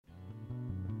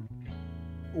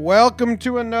Welcome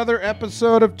to another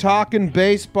episode of Talkin'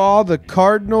 Baseball. The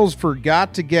Cardinals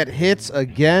forgot to get hits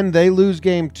again. They lose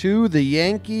Game 2. The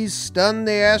Yankees stun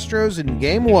the Astros in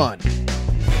Game 1.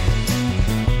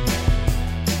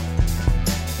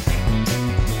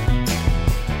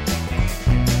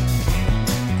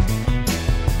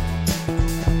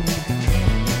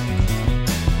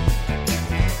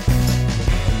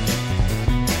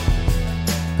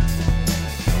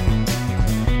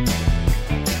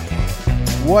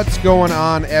 What's going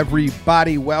on,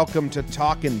 everybody? Welcome to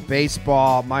Talkin'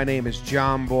 Baseball. My name is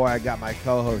John Boy. I got my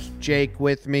co-host Jake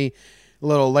with me. A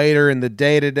little later in the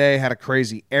day today, had a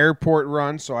crazy airport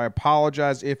run, so I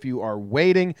apologize if you are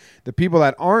waiting. The people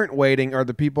that aren't waiting are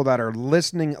the people that are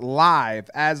listening live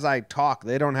as I talk.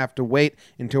 They don't have to wait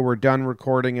until we're done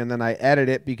recording and then I edit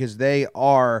it because they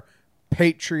are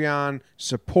Patreon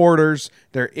supporters.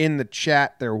 They're in the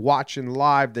chat. They're watching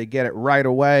live. They get it right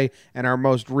away. And our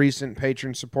most recent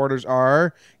patron supporters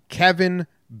are Kevin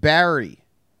Barry.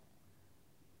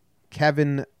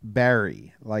 Kevin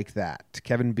Barry, like that.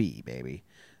 Kevin B, baby.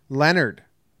 Leonard.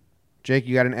 Jake,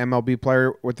 you got an MLB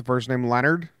player with the first name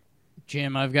Leonard?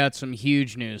 Jim, I've got some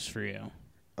huge news for you.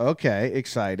 Okay,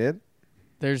 excited.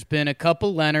 There's been a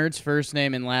couple Leonards, first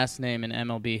name and last name, in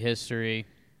MLB history.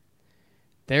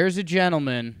 There's a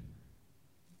gentleman.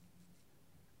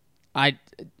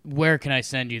 Where can I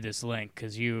send you this link?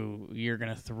 Because you're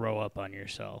going to throw up on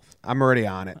yourself. I'm already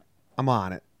on it. I'm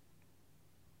on it.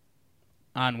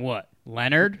 On what?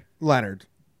 Leonard? Leonard.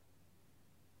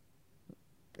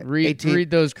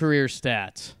 Read those career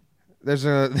stats. There's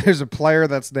a player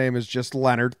that's name is just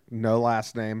Leonard, no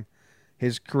last name.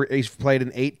 He's played in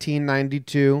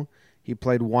 1892. He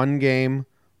played one game,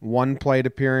 one plate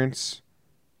appearance,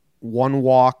 one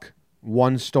walk,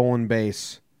 one stolen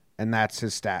base, and that's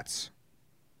his stats.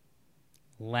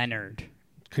 Leonard.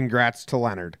 Congrats to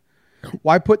Leonard.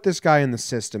 Why put this guy in the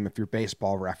system if you're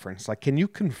Baseball Reference? Like, can you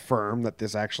confirm that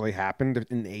this actually happened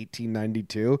in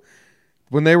 1892?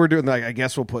 When they were doing, like, I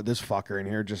guess we'll put this fucker in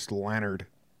here, just Leonard.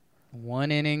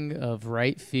 One inning of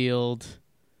right field.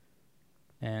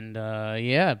 And,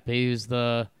 he was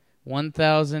the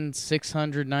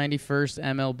 1,691st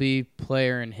MLB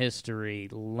player in history,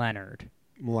 Leonard.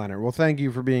 Well, thank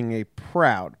you for being a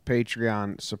proud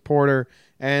Patreon supporter.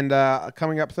 And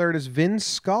coming up third is Vin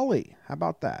Scully. How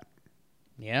about that?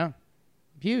 Yeah.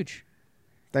 Huge.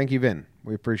 Thank you, Vin.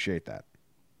 We appreciate that.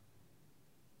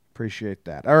 Appreciate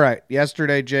that. All right.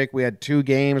 Yesterday, Jake, we had two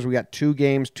games. We got two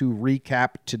games to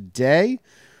recap today.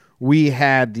 We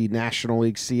had the National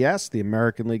League CS, the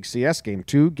American League CS, Game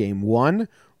 2, Game 1.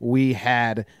 We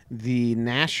had the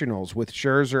Nationals with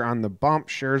Scherzer on the bump,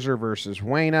 Scherzer versus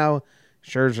Waino.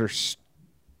 Scherzer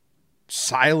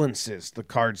silences the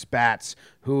Cards bats,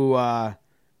 who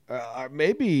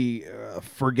maybe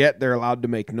forget they're allowed to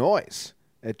make noise.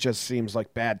 It just seems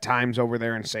like bad times over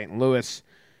there in St. Louis.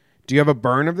 Do you have a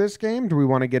burn of this game? Do we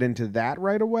want to get into that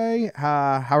right away?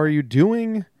 How are you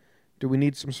doing? Do we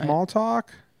need some small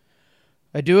talk?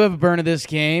 I do have a burn of this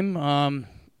game.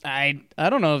 I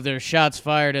don't know if there's shots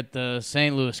fired at the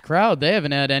St. Louis crowd. They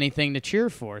haven't had anything to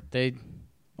cheer for. They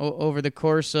over the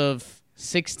course of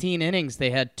 16 innings,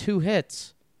 they had 2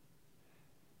 hits.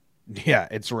 Yeah,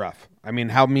 it's rough. I mean,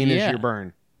 how mean is your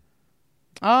burn?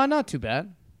 Not too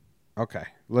bad. Okay,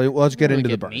 let's get into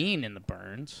the burn. Mean in the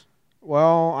burns.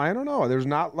 Well, I don't know. There's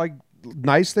not like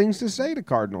nice things to say to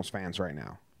Cardinals fans right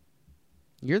now.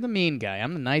 You're the mean guy.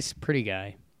 I'm the nice, pretty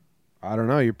guy. I don't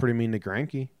know. You're pretty mean to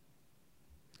Greinke.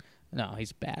 No,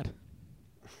 he's bad.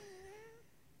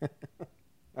 All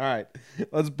right.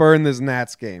 Let's burn this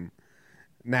Nats game.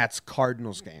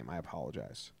 Nats-Cardinals game. I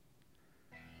apologize.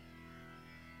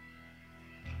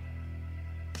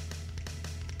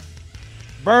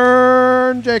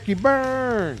 Burn, Jakey,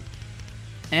 burn.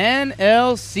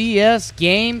 NLCS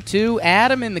Game 2.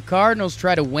 Adam and the Cardinals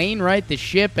try to Wainwright the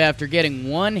ship after getting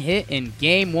 1 hit in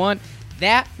Game 1.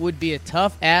 That would be a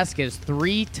tough ask as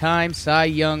 3-time Cy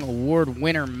Young Award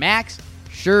winner Max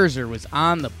Scherzer was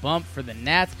on the bump for the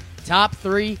Nats. Top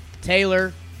 3,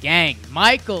 Taylor gang.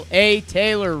 Michael A.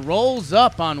 Taylor rolls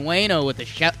up on Waino with a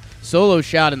solo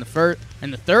shot in the third.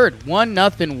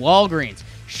 1-0 Walgreens.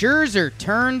 Scherzer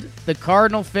turned the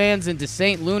Cardinal fans into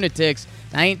St. Lunatics.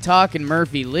 I ain't talking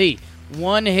Murphy Lee.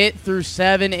 1 hit through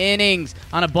 7 innings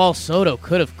on a ball Soto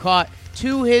could have caught.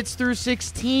 2 hits through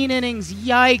 16 innings.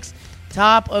 Yikes.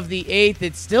 Top of the 8th.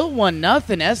 It's still 1-0.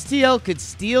 STL could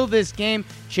steal this game,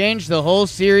 change the whole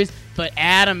series, but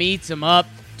Adam eats him up.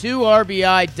 2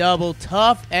 RBI double.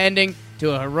 Tough ending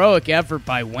to a heroic effort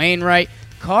by Wainwright.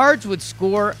 Cards would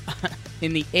score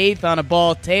in the 8th on a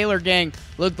ball. Taylor gang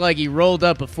Looked like he rolled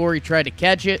up before he tried to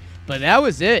catch it, but that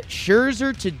was it.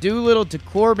 Scherzer to Doolittle to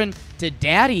Corbin to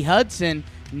Daddy Hudson.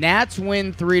 Nats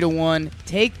win 3-1,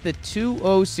 take the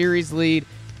 2-0 series lead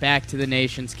back to the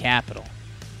nation's capital.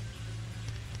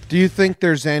 Do you think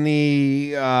there's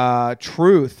any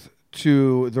truth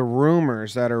to the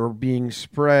rumors that are being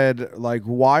spread like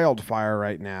wildfire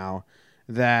right now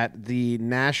that the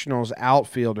Nationals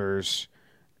outfielders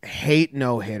hate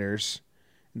no-hitters?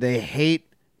 They hate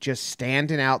just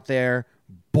standing out there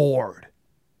bored.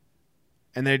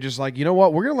 And they're just like, you know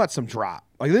what? We're going to let some drop.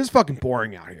 Like, this is fucking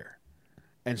boring out here.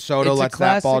 And Soto lets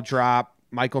that ball drop.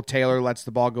 Michael Taylor lets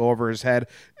the ball go over his head.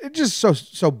 It's just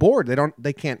so bored.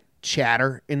 They can't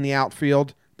chatter in the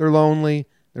outfield. They're lonely.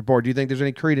 They're bored. Do you think there's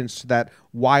any credence to that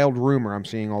wild rumor I'm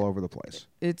seeing all over the place?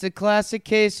 It's a classic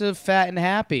case of fat and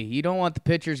happy. You don't want the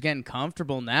pitchers getting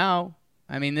comfortable now.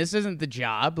 I mean, this isn't the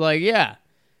job. Like, yeah,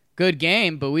 good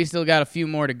game, but we still got a few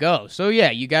more to go. So, yeah,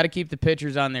 you got to keep the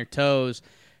pitchers on their toes.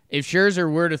 If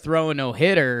Scherzer were to throw a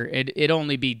no-hitter, it'd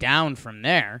only be down from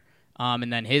there.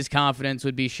 And then his confidence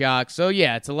would be shocked. So,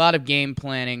 yeah, it's a lot of game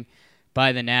planning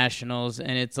by the Nationals,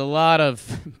 and it's a lot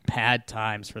of bad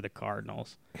times for the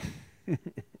Cardinals.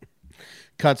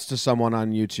 Cuts to someone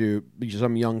on YouTube,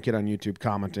 some young kid on YouTube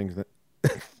commenting that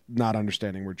not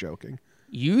understanding we're joking.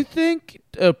 You think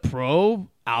a pro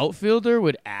outfielder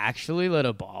would actually let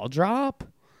a ball drop?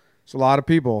 It's a lot of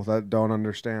people that don't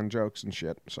understand jokes and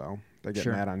shit, so they get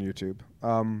mad on YouTube.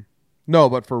 No,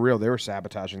 but for real, they were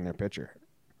sabotaging their pitcher.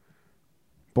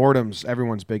 Boredom's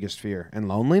everyone's biggest fear. And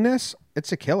loneliness,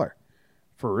 it's a killer.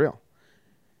 For real.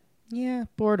 Yeah,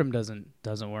 boredom doesn't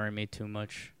worry me too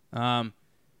much. But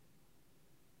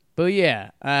yeah,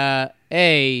 Max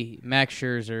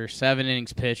Scherzer, 7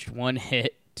 innings pitched, 1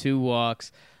 hit, 2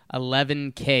 walks,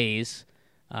 11 Ks,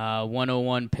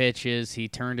 101 pitches. He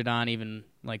turned it on even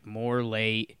like more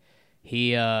late.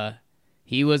 He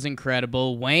was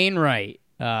incredible. Wainwright,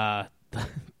 the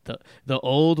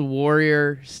old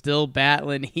warrior, still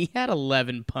battling. He had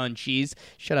 11 punchies.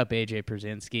 Shut up, AJ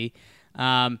Pierzynski.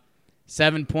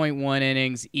 7.1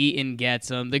 innings. Eaton gets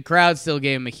him. The crowd still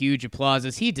gave him a huge applause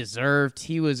as he deserved.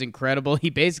 He was incredible. He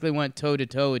basically went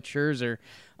toe-to-toe with Scherzer.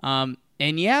 And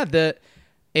yeah,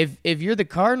 if you're the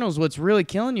Cardinals, what's really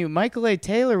killing you, Michael A.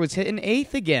 Taylor was hitting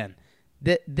 8th again.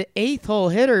 The 8th hole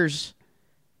hitters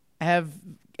have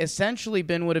essentially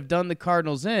been what have done the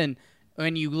Cardinals in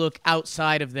when you look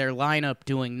outside of their lineup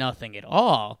doing nothing at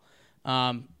all.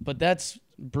 But that's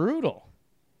brutal.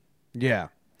 Yeah.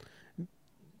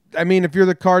 I mean, if you're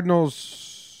the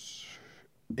Cardinals,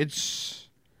 I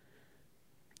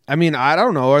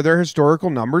don't know. Are there historical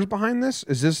numbers behind this?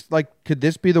 Is this could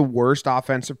this be the worst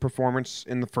offensive performance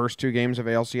in the first 2 games of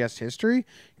ALCS history?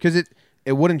 Because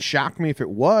it wouldn't shock me if it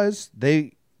was.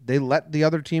 They let the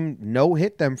other team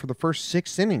no-hit them for the first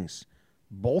 6 innings,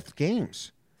 both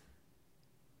games.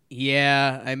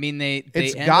 Yeah, I mean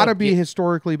it's got to be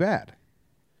historically bad.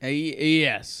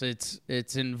 Yes,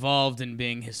 it's involved in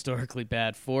being historically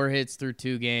bad. 4 hits through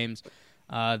 2 games.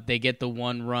 They get the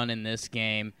 1 run in this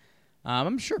game.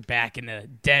 I'm sure back in the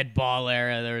dead ball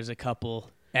era there was a couple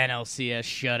NLCS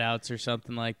shutouts or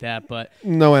something like that, but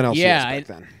no NLCS back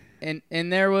then.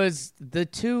 And there was the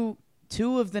two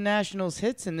of the Nationals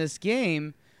hits in this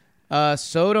game.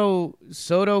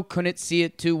 Soto couldn't see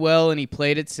it too well, and he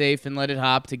played it safe and let it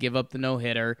hop to give up the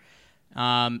no-hitter.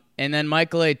 And then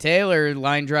Michael A. Taylor,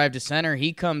 line drive to center,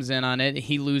 he comes in on it.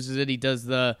 He loses it. He does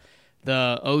the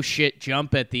oh shit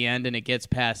jump at the end, and it gets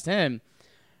past him.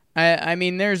 I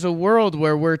mean, there's a world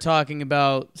where we're talking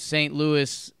about St.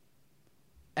 Louis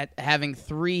having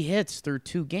 3 hits through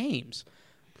 2 games.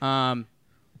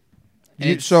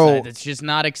 It's just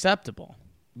not acceptable.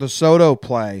 The Soto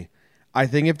play, I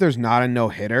think if there's not a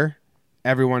no-hitter,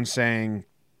 everyone's saying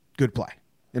good play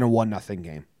in a 1-0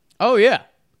 game. Oh, yeah.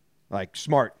 Like,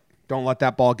 smart. Don't let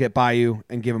that ball get by you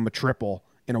and give him a triple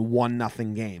in a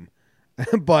 1-0 game.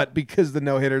 But because the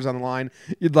no-hitter's on the line,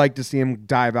 you'd like to see him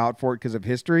dive out for it because of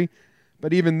history.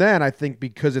 But even then, I think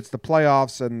because it's the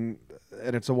playoffs and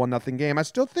it's a 1-0 game, I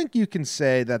still think you can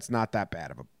say that's not that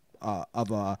bad of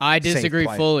a I disagree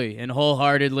fully and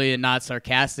wholeheartedly and not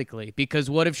sarcastically. Because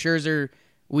what if Scherzer...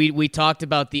 We talked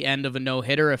about the end of a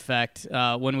no-hitter effect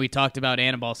when we talked about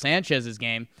Anibal Sanchez's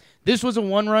game. This was a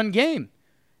 1-run game.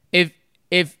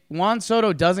 If Juan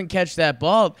Soto doesn't catch that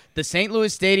ball, the St.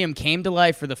 Louis Stadium came to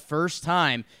life for the first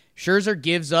time. Scherzer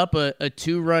gives up a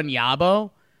 2-run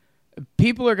yabo.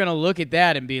 People are going to look at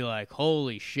that and be like,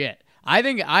 holy shit. I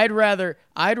think I'd rather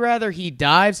he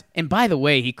dives. And by the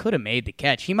way, he could have made the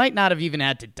catch. He might not have even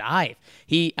had to dive.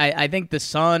 I think the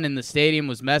sun in the stadium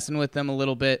was messing with him a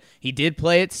little bit. He did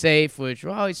play it safe, which,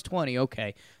 well, he's 20,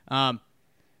 okay.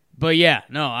 But yeah,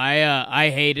 no,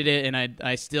 I hated it, and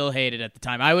I still hate it at the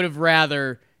time. I would have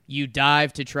rather you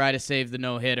dive to try to save the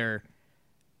no-hitter,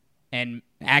 and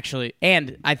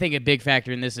I think a big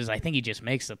factor in this is I think he just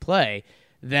makes the play.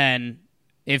 Then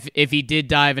if he did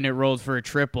dive and it rolled for a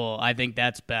triple, I think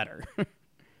that's better.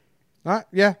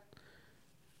 Yeah,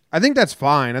 I think that's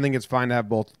fine. I think it's fine to have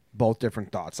both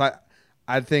different thoughts.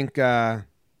 I think if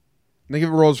it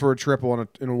rolls for a triple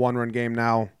in a one-run game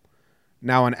now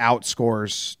an out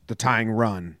scores the tying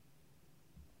run,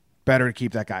 better to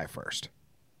keep that guy first.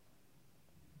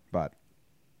 But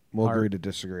we'll agree to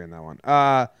disagree on that one.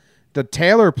 The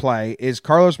Taylor play is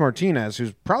Carlos Martinez,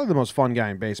 who's probably the most fun guy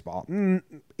in baseball.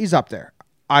 He's up there.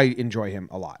 I enjoy him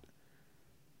a lot.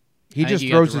 He just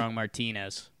throws the wrong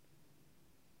Martinez.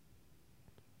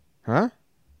 Huh?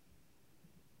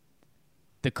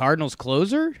 The Cardinals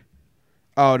closer?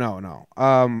 Oh, no.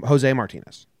 Jose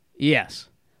Martinez. Yes.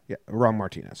 Yeah, wrong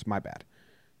Martinez. My bad.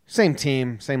 Same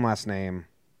team, same last name.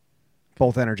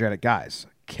 Both energetic guys.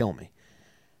 Kill me.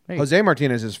 Hey. Jose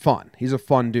Martinez is fun. He's a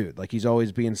fun dude. Like, he's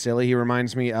always being silly. He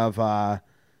reminds me of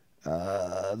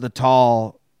the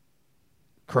tall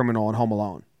criminal in Home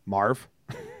Alone, Marv.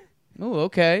 Oh,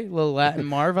 okay. A little Latin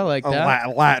Marv. I like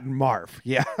that. Latin Marv.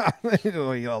 Yeah.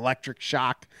 Electric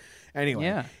shock. Anyway.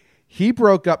 Yeah. He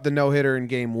broke up the no-hitter in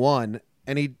game one,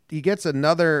 and he gets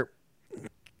another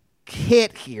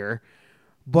hit here.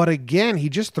 But again, he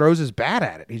just throws his bat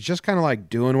at it. He's just kind of like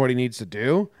doing what he needs to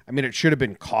do. I mean, it should have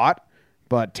been caught,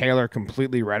 but Taylor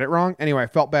completely read it wrong. Anyway, I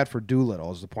felt bad for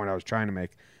Doolittle is the point I was trying to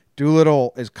make.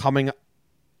 Doolittle is coming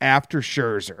after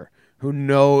Scherzer, who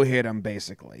no-hit him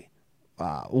basically.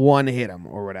 One hit him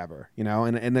or whatever, in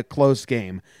a close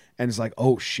game. And it's like,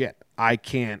 oh, shit, I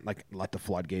can't let the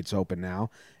floodgates open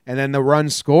now. And then the run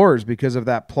scores because of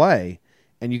that play.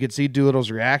 And you could see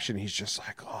Doolittle's reaction. He's just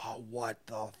like, oh, what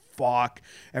the fuck?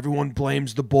 Everyone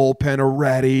blames the bullpen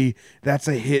already. That's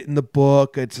a hit in the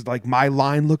book. It's like my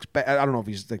line looks bad. I don't know if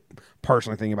he's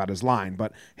personally thinking about his line,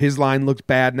 but his line looks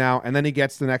bad now. And then he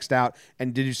gets the next out.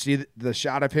 And did you see the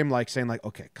shot of him saying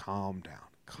okay, calm down.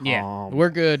 We're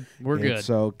good. It's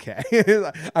okay.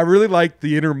 I really like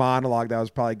the inner monologue that was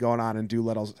probably going on in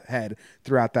Doolittle's head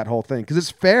throughout that whole thing because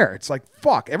it's fair. It's like,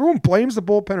 fuck, everyone blames the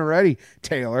bullpen already,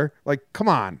 Taylor. Like, come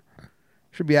on.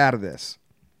 Should be out of this.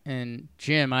 And,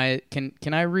 Jim,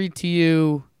 can I read to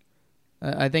you,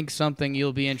 I think something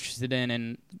you'll be interested in,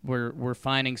 and we're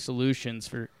finding solutions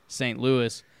for St.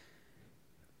 Louis.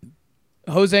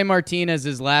 Jose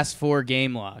Martinez's last 4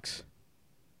 game logs.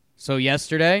 So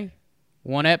yesterday,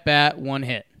 1 at bat, 1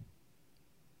 hit.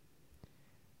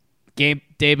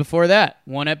 Day before that,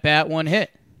 1 at bat, 1 hit.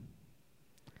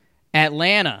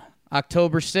 Atlanta,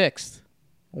 October 6th,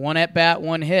 1 at bat,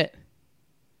 1 hit.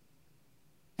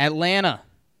 Atlanta,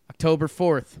 October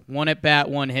 4th, 1 at bat,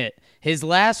 1 hit. His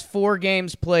last 4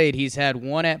 games played, he's had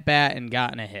 1 at bat and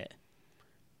gotten a hit.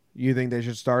 You think they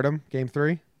should start him game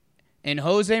 3? In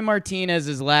Jose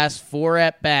Martinez's last 4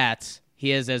 at bats, he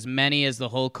has as many as the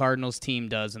whole Cardinals team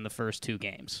does in the first 2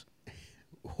 games.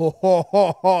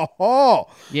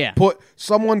 Yeah.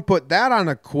 Someone put that on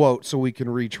a quote so we can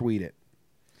retweet it.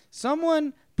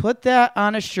 Someone put that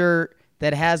on a shirt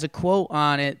that has a quote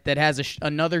on it that has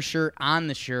another shirt on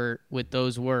the shirt with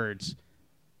those words.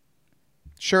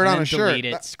 Shirt on a shirt. Delete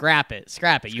it. Scrap it.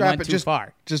 You went too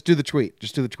far. Just do the tweet.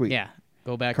 Yeah.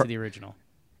 Go back to the original.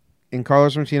 In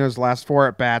Carlos Martinez's last 4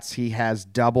 at bats, he has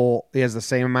the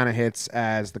same amount of hits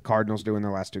as the Cardinals do in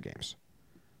their last 2 games.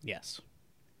 Yes.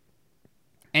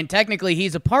 And technically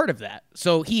he's a part of that.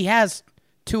 So he has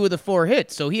 2 of the 4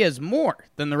 hits, so he has more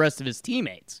than the rest of his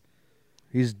teammates.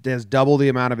 He has double the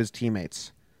amount of his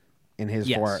teammates in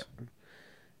his 4.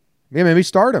 Yeah, maybe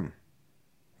start him.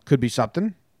 Could be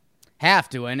something. Have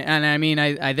to. And I mean,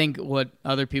 I think what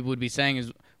other people would be saying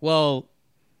is, well,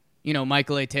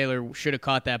 Michael A. Taylor should have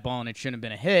caught that ball and it shouldn't have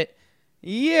been a hit.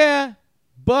 Yeah,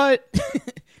 but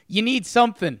you need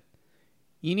something.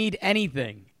 You need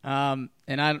anything. And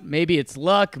maybe it's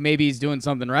luck. Maybe he's doing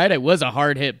something right. It was a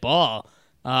hard hit ball.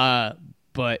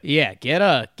 But yeah,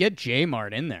 get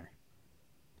J-Mart in there.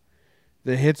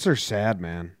 The hits are sad,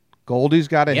 man. Goldie's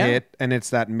got a hit, and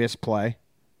it's that misplay.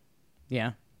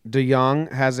 Yeah.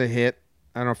 DeYoung has a hit.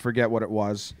 I don't forget what it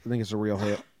was. I think it's a real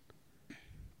hit.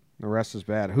 The rest is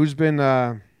bad. Who's been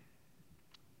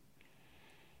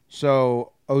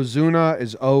so Ozuna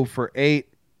is 0 for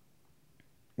 8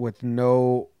 with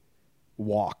no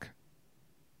walk.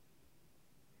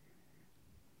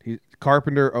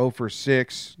 Carpenter 0 for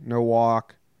 6, no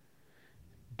walk.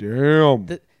 Damn.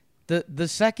 The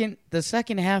second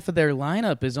half of their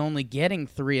lineup is only getting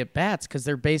 3 at bats because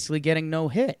they're basically getting no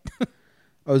hit.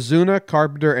 Ozuna,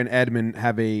 Carpenter, and Edman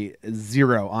have a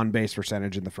 0 on-base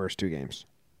percentage in the first 2 games.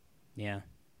 Yeah.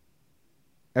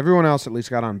 Everyone else at least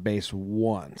got on base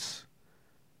once.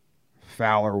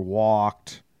 Fowler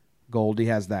walked. Goldie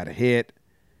has that hit.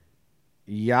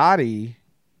 Yachty,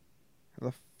 how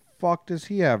the fuck does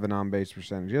he have an on-base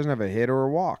percentage? He doesn't have a hit or a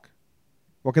walk.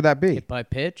 What could that be? Hit by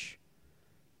pitch?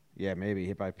 Yeah, maybe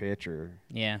hit by pitch or...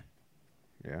 Yeah.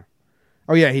 Yeah.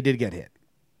 Oh, yeah, he did get hit.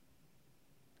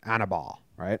 On a ball,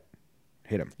 right?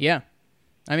 Hit him. Yeah.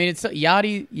 I mean, it's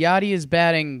Yachty is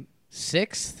batting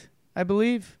 6th, I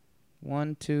believe.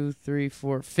 1, 2, 3,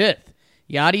 4, 5th.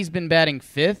 Yachty's been batting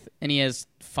 5th, and he has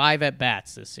 5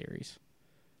 at-bats this series.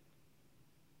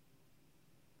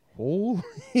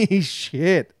 Holy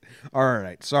shit. All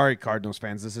right. Sorry, Cardinals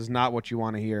fans. This is not what you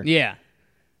want to hear. Yeah.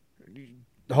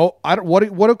 What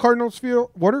do Cardinals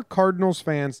feel? What are Cardinals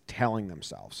fans telling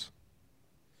themselves?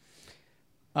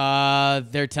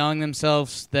 They're telling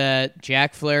themselves that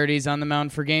Jack Flaherty's on the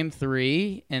mound for Game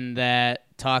 3, and that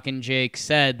Talkin' Jake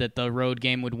said that the road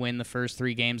game would win the first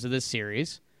 3 games of this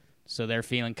series. So they're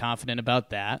feeling confident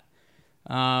about that.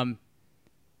 I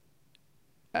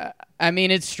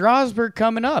mean, it's Strasburg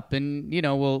coming up, and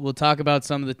we'll talk about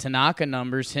some of the Tanaka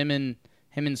numbers. Him and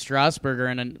Strasburg are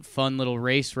in a fun little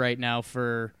race right now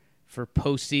for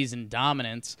postseason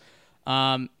dominance.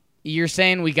 You're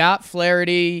saying we got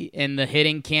Flaherty and the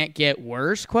hitting can't get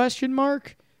worse? ?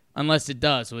 Unless it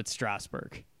does with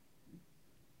Strasburg.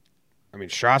 I mean,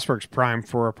 Strasburg's primed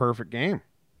for a perfect game.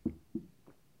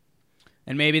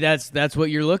 And maybe that's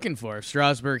what you're looking for. If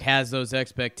Strasburg has those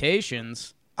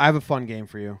expectations, I have a fun game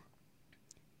for you.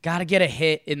 Got to get a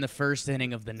hit in the first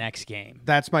inning of the next game.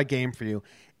 That's my game for you.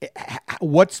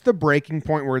 What's the breaking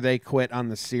point where they quit on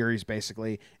the series,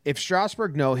 basically? If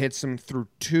Strasburg hits them through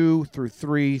 2, through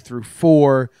 3, through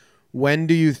 4, when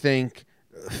do you think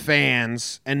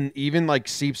fans, and even like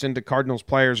seeps into Cardinals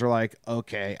players, are like,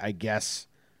 okay, I guess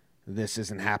this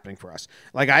isn't happening for us?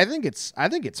 Like, I think it's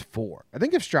 4. I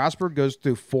think if Strasburg goes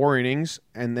through 4 innings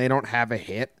and they don't have a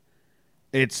hit,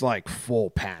 it's like full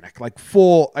panic. Like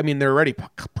full, I mean, they're already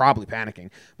probably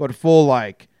panicking, but full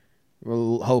like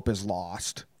hope is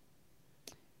lost.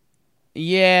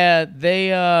 Yeah,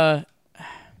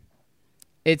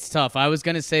 it's tough. I was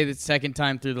going to say the second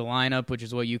time through the lineup, which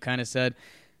is what you kind of said.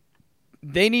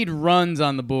 They need runs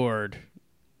on the board.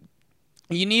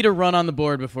 You need a run on the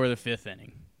board before the 5th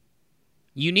inning.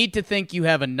 You need to think you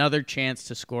have another chance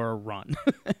to score a run.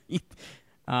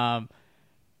 And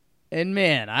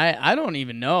man, I don't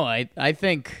even know. I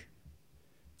think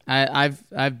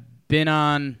I've been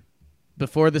on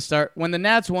before the start when the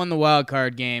Nats won the wild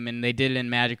card game and they did it in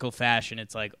magical fashion.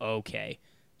 It's like, okay,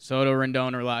 Soto,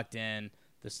 Rendon are locked in.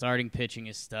 The starting pitching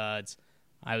is studs.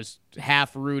 I was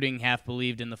half rooting, half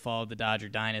believed in the fall of the Dodger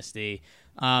dynasty.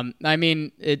 I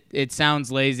mean, it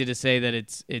sounds lazy to say that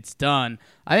it's done.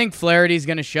 I think Flaherty's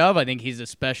going to shove. I think he's a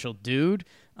special dude.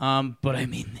 But I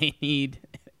mean, they need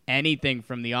anything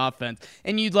from the offense.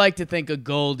 And you'd like to think a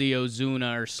Goldie,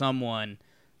 Ozuna, or someone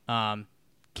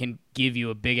can give you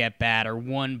a big at-bat or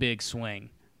one big swing.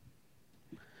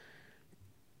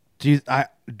 Do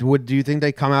you think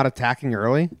they come out attacking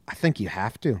early? I think you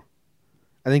have to.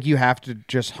 I think you have to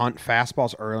just hunt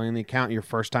fastballs early in the account your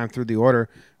first time through the order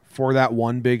for that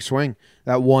one big swing.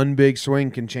 That one big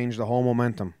swing can change the whole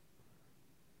momentum.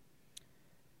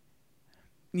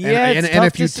 Yeah, and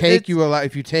if you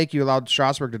allowed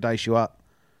Strasburg to dice you up.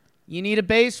 You need a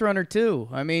base runner too.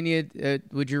 I mean,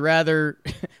 would you rather,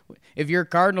 if you're a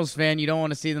Cardinals fan, you don't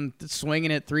want to see them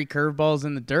swinging at 3 curveballs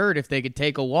in the dirt if they could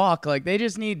take a walk. Like they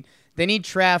need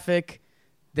traffic.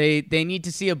 They need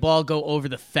to see a ball go over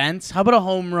the fence. How about a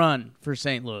home run for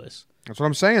St. Louis? That's what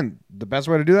I'm saying. The best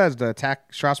way to do that is to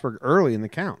attack Strasburg early in the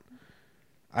count.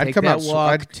 I'd come out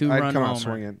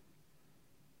swinging.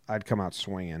 I'd come out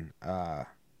swinging.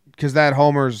 Because that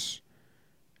homers,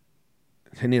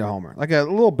 they need a homer. Like a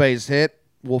little base hit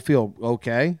will feel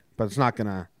okay, but it's not going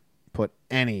to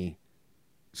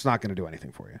it's not going to do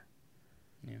anything for you.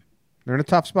 Yeah. They're in a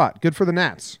tough spot. Good for the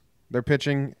Nats. Their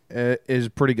pitching is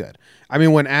pretty good. I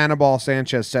mean, when Anibal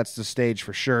Sanchez sets the stage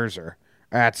for Scherzer,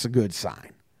 that's a good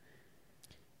sign.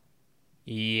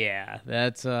 Yeah,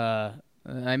 that's I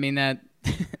mean that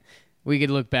we could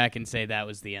look back and say that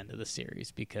was the end of the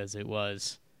series because it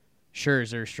was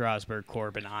Scherzer, Strasburg,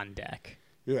 Corbin on deck.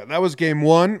 Yeah, that was game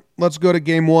 1. Let's go to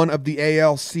game 1 of the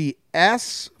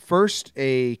ALCS. First,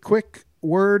 a quick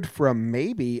word from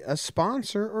maybe a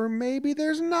sponsor, or maybe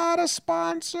there's not a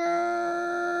sponsor.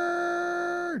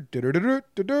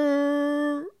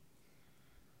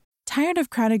 Tired of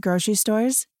crowded grocery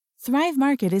stores? Thrive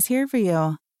Market is here for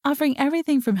you, offering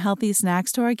everything from healthy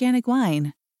snacks to organic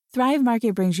wine. Thrive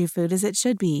Market brings you food as it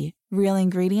should be. Real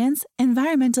ingredients,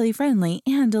 environmentally friendly,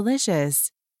 and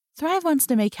delicious. Thrive wants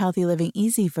to make healthy living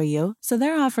easy for you, so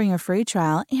they're offering a free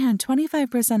trial and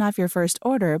 25% off your first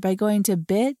order by going to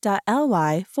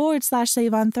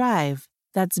bit.ly/saveonthrive.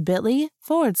 That's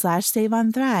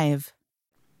bit.ly/saveonthrive.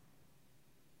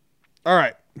 All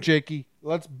right, Jakey,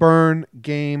 let's burn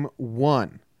game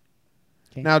one.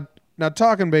 Okay. Now,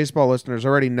 Talking Baseball listeners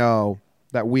already know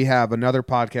that we have another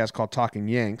podcast called Talking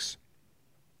Yanks.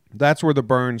 That's where the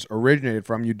burns originated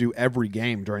from. You do every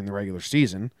game during the regular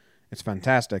season. It's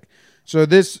fantastic. So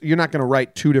you're not going to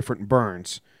write two different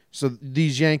burns. So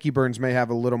these Yankee burns may have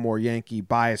a little more Yankee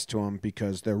bias to them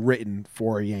because they're written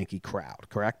for a Yankee crowd,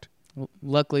 correct? Well,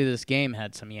 luckily, this game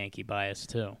had some Yankee bias,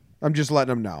 too. I'm just letting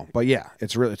them know. But yeah,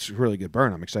 it's a really good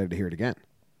burn. I'm excited to hear it again.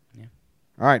 Yeah.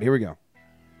 All right, here we go.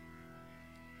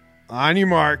 On your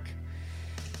mark.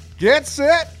 Get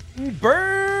set.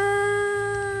 Burn.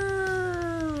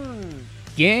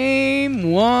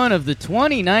 Game one of the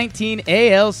 2019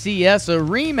 ALCS, a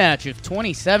rematch of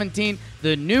 2017.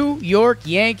 The New York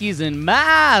Yankees and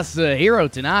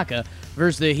Masahiro Tanaka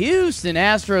versus the Houston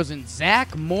Astros and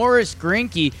Zach Morris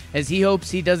Greinke, as he hopes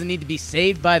he doesn't need to be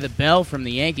saved by the bell from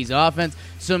the Yankees offense.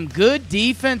 Some good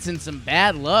defense and some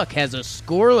bad luck has us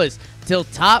scoreless till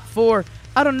top four.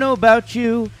 I don't know about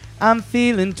you, I'm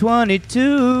feeling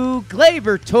 22.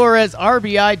 Gleyber Torres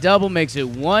RBI double makes it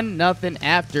 1-0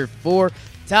 after 4.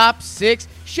 Top 6,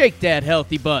 shake that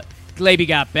healthy butt. Gleyber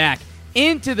got back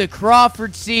into the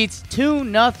Crawford seats.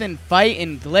 2-0 fight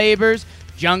in Gleyber's.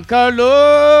 Giancarlo,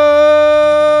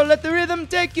 let the rhythm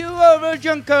take you over,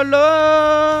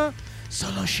 Giancarlo.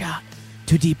 Solo shot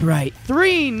to deep right.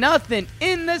 3-0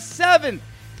 in the 7th.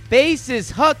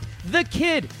 Bases hucked. The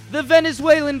kid, the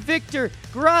Venezuelan Victor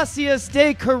Gracias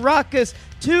de Caracas.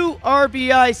 2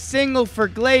 RBI single for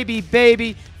Gleyber,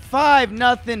 baby.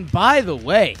 5-0. By the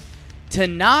way,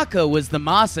 Tanaka was the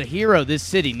Masahiro this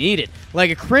city needed.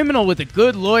 Like a criminal with a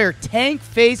good lawyer, Tank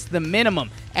faced the minimum.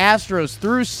 Astros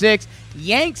through 6.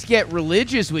 Yanks get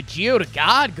religious with Gio to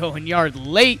God going yard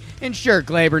late. And sure,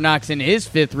 Gleyber knocks in his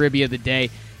 5th ribby of the day.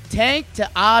 Tank to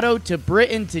Otto to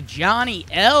Britton to Johnny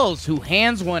Els, who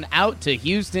hands one out to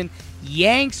Houston.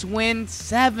 Yanks win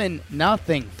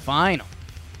 7-0 final.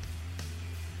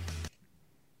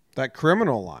 That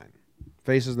criminal line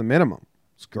faces the minimum.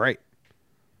 It's great.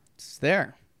 It's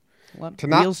there.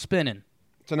 Wheels spinning.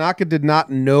 Tanaka did not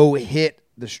no-hit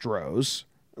the Stros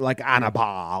like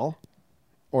Anibal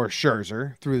or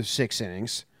Scherzer through the 6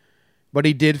 innings, but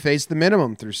he did face the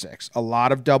minimum through 6. A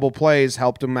lot of double plays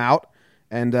helped him out,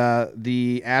 and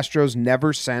the Astros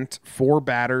never sent 4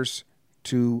 batters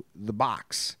to the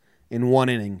box in 1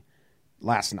 inning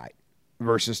last night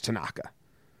versus Tanaka.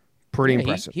 Pretty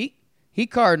impressive. He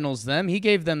Cardinals them. He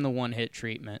gave them the 1-hit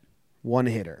treatment. 1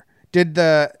 hitter. Did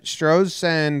the Stros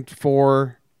send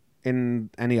 4 in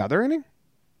any other inning?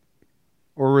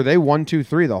 Or were they 1, 2,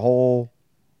 3 the whole...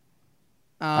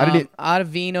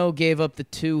 Ottavino gave up the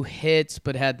 2 hits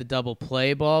but had the double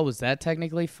play ball. Was that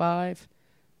technically 5?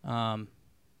 But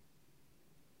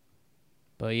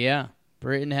yeah,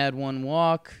 Britton had 1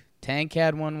 walk. Tank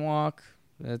had 1 walk.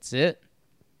 That's it.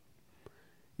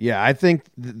 Yeah, I think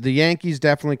the Yankees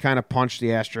definitely kind of punched the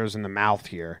Astros in the mouth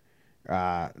here.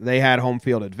 They had home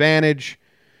field advantage.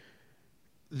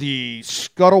 The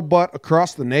scuttlebutt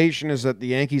across the nation is that the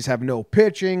Yankees have no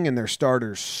pitching and their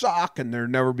starters suck and they'll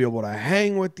never be able to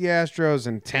hang with the Astros.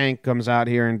 And Tank comes out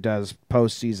here and does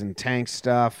postseason Tank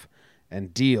stuff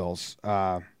and deals.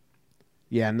 Yeah,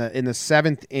 in the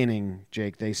 7th inning,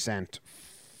 Jake, they sent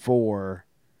 4.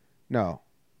 No.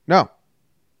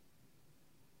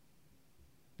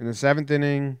 In the 7th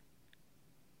inning,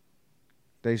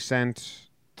 they sent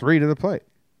 3 to the plate.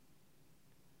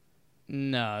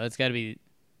 No, that's got to be...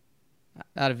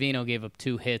 Ottavino gave up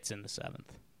 2 hits in the 7th.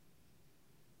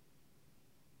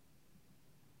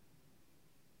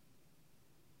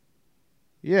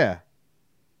 Yeah.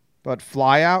 But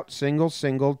fly out,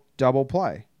 single, double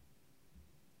play.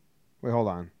 Wait, hold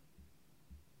on.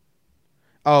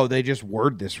 Oh, they just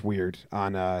word this weird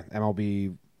on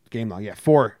MLB game log. Yeah,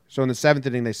 4. So in the 7th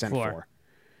inning, they sent 4.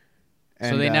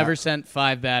 So they never sent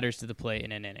 5 batters to the plate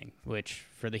in an inning, which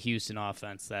for the Houston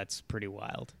offense, that's pretty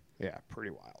wild. Yeah, pretty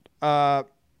wild.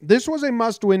 This was a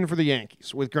must-win for the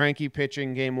Yankees, with Greinke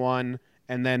pitching game 1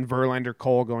 and then Verlander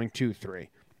Cole going 2-3.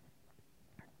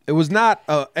 It was not,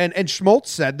 and Schmaltz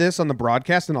said this on the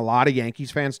broadcast, and a lot of Yankees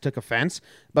fans took offense,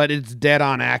 but it's dead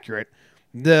on accurate.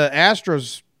 The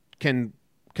Astros can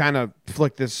kind of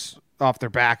flick this off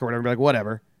their back or whatever, be like,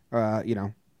 whatever.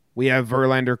 We have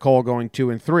Verlander Cole going 2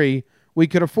 and 3. We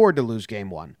could afford to lose game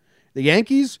 1. The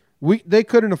Yankees They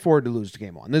couldn't afford to lose to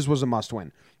game 1. This was a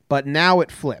must-win. But now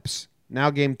it flips. Now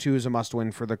game 2 is a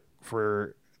must-win for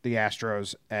the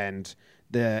Astros, and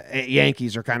the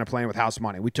Yankees are kind of playing with house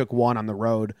money. We took 1 on the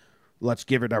road. Let's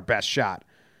give it our best shot.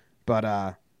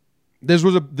 But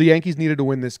the Yankees needed to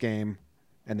win this game,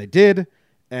 and they did,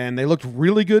 and they looked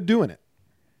really good doing it.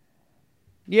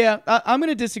 Yeah, I'm going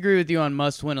to disagree with you on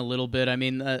must-win a little bit. I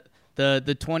mean, the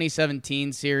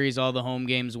 2017 series, all the home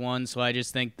games won, so I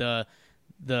just think the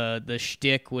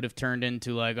shtick would have turned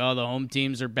into like, oh, the home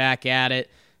teams are back at it.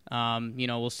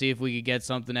 We'll see if we could get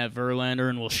something at Verlander,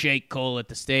 and we'll shake Cole at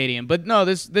the stadium. But no,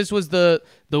 this was the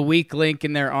weak link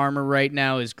in their armor right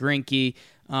now is Greinke,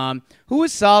 who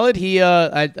was solid.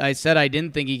 I said I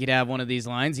didn't think he could have one of these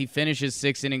lines. He finishes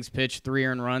 6 innings pitched, 3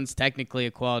 earned runs, technically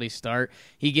a quality start.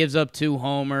 He gives up 2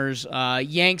 homers.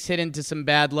 Yanks hit into some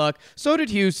bad luck. So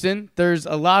did Houston. There's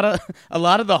a lot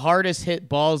of the hardest hit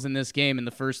balls in this game in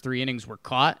the first 3 innings were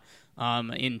caught.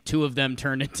 And 2 of them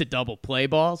turned into double play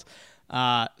balls.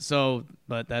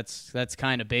 But that's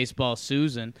kind of baseball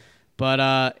Susan.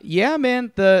 But yeah,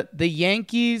 man, the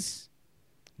Yankees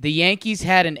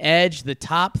had an edge. The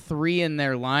top 3 in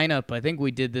their lineup, I think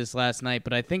we did this last night,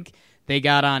 but I think they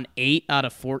got on 8 out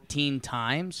of 14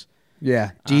 times.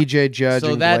 Yeah, DJ, Judge,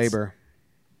 and Gleyber.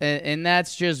 And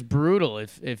that's just brutal.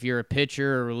 If you're a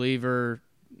pitcher or reliever,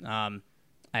 I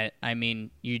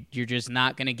mean, you're just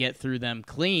not going to get through them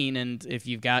clean. And if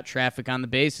you've got traffic on the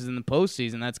bases in the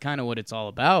postseason, that's kind of what it's all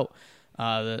about.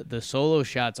 The solo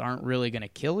shots aren't really going to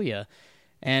kill you.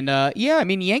 And, yeah, I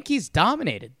mean, Yankees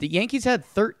dominated. The Yankees had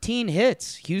 13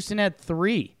 hits. Houston had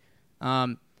 3.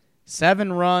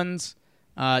 7 runs.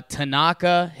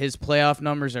 Tanaka, his playoff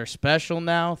numbers are special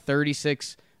now.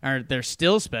 36, or they're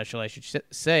still special, I should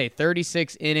say.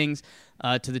 36 innings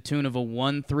to the tune of a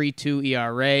 1.32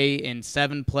 ERA in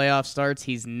 7 playoff starts.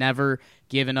 He's never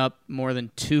given up more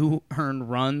than 2 earned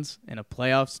runs in a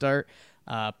playoff start.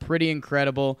 Pretty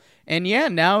incredible. And, yeah,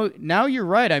 now you're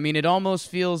right. I mean, it almost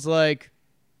feels like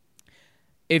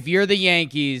if you're the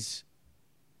Yankees,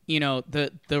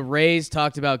 the Rays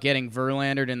talked about getting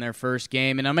Verlander in their first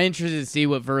game, and I'm interested to see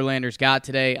what Verlander's got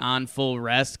today on full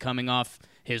rest coming off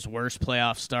his worst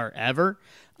playoff start ever.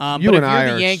 But if you're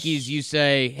the Yankees, you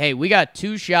say, hey, we got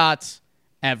 2 shots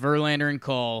at Verlander and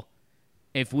Cole.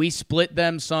 If we split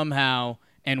them somehow,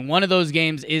 and one of those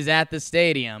games is at the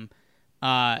stadium,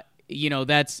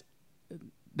 that's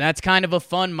kind of a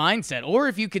fun mindset. Or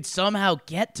if you could somehow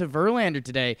get to Verlander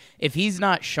today, if he's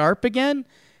not sharp again,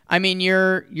 I mean,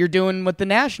 you're doing what the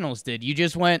Nationals did. You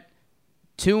just went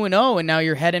 2-0, and now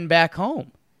you're heading back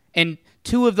home. And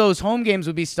 2 of those home games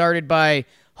would be started by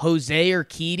Jose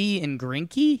Urquidy and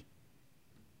Greinke.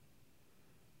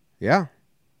 Yeah.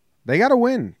 They got to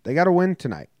win. They got to win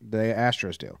tonight. The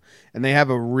Astros do. And they have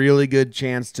a really good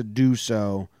chance to do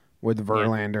so with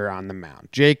Verlander on the mound.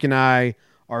 Jake and I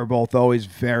are both always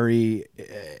very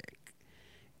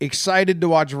excited to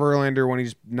watch Verlander when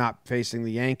he's not facing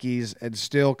the Yankees, and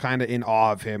still kind of in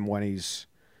awe of him because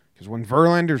when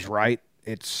Verlander's right,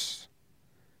 it's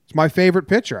my favorite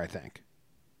pitcher, I think.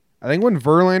 I think when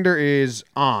Verlander is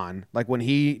on, like when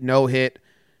he no-hit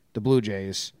the Blue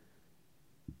Jays,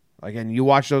 again, you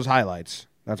watch those highlights,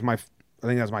 I think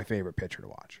that's my favorite pitcher to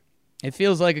watch. It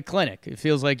feels like a clinic. It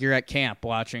feels like you're at camp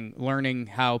learning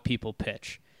how people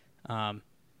pitch.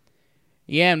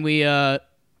 Yeah, and we,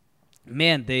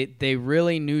 they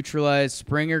really neutralized.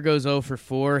 Springer goes 0 for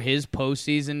 4. His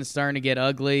postseason is starting to get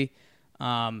ugly.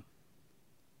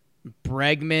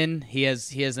 Bregman, he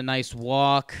has a nice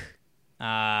walk,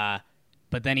 but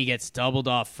then he gets doubled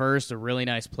off first. A really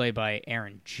nice play by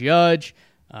Aaron Judge.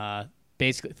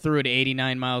 Basically threw it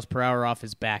 89 miles per hour off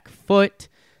his back foot.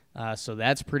 So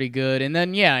that's pretty good. And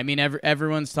then, yeah, I mean,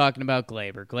 everyone's talking about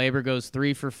Gleyber. Gleyber goes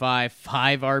 3 for 5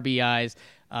 RBIs.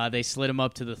 They slid him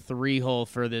up to the 3-hole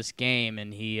for this game,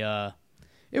 and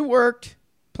it worked.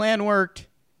 Plan worked.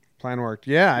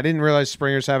 Yeah, I didn't realize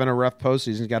Springer's having a rough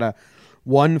postseason. He's got a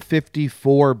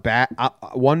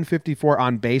 154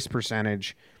 on base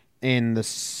percentage in the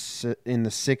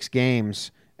 6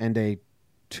 games and a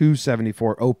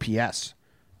 274 OPS.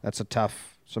 That's some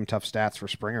tough stats for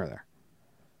Springer there.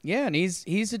 Yeah, and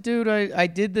he's a dude. I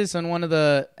did this on one of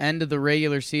the end of the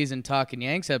regular season Talking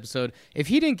Yanks episode. If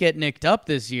he didn't get nicked up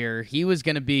this year, he was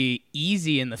going to be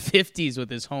easy in the 50s with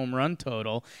his home run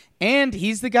total. And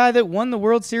he's the guy that won the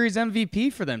World Series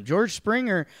MVP for them. George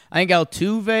Springer, I think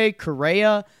Altuve,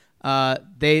 Correa,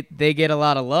 they get a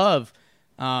lot of love.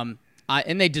 And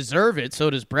they deserve it. So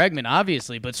does Bregman,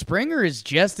 obviously. But Springer is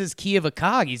just as key of a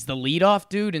cog. He's the leadoff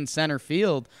dude in center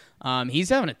field. He's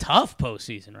having a tough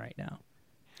postseason right now.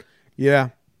 Yeah,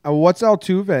 What's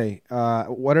Altuve?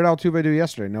 What did Altuve do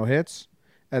yesterday? No hits?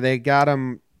 They got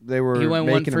him. He went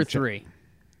 1 for 3.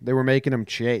 They were making him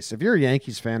chase. If you're a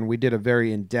Yankees fan, we did a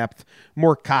very in-depth,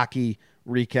 more cocky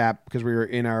recap because we were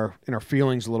in our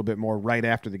feelings a little bit more right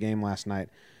after the game last night.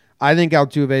 I think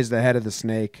Altuve's the head of the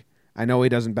snake. I know he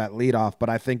doesn't bat leadoff, but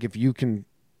I think if you can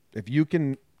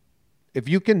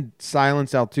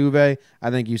silence Altuve, I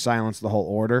think you silence the whole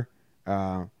order.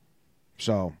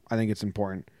 So I think it's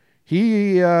important.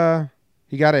 He got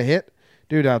a hit.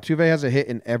 Dude, Altuve has a hit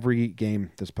in every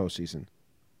game this postseason.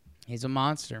 He's a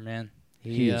monster, man.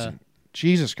 He is.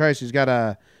 Jesus Christ, he's got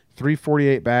a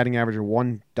 348 batting average or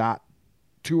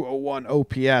 1.201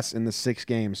 OPS in the 6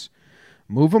 games.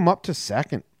 Move him up to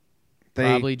second.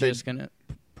 Probably just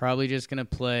gonna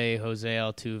play Jose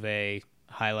Altuve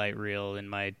highlight reel in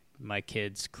my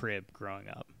kid's crib growing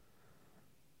up.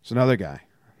 It's another guy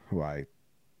who I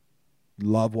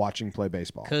love watching play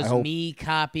baseball. Because me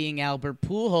copying Albert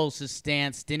Pujols'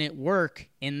 stance didn't work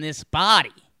in this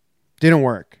body. Didn't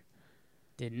work.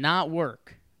 Did not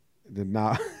work. Did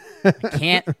not. I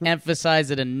can't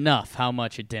emphasize it enough how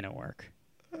much it didn't work.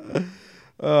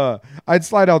 I'd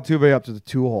slide Altuve up to the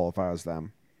 2-hole if I was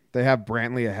them. They have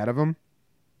Brantley ahead of him.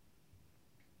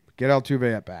 Get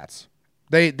Altuve at bats.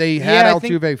 They had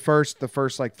Altuve first the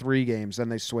first 3 games, then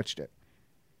they switched it.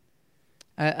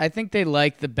 I think they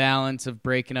like the balance of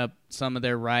breaking up some of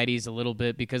their righties a little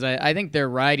bit because I think their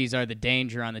righties are the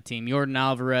danger on the team. Yordan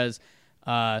Alvarez,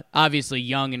 obviously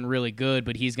young and really good,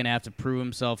 but he's going to have to prove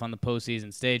himself on the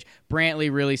postseason stage.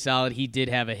 Brantley, really solid. He did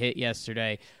have a hit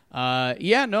yesterday.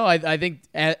 I think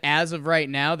as of right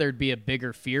now, there'd be a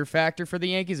bigger fear factor for the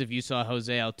Yankees if you saw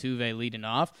Jose Altuve leading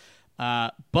off.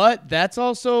 But that's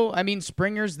also,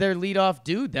 Springer's their leadoff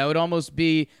dude. That would almost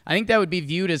be, I think that would be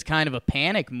viewed as kind of a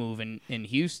panic move in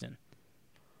Houston.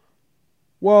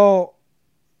 Well,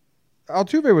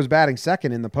 Altuve was batting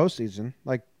second in the postseason.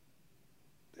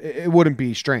 It wouldn't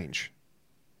be strange.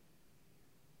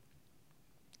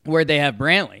 Where'd they have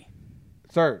Brantley?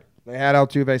 Third. They had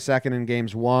Altuve second in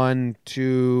games 1,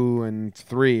 2, and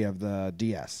 3 of the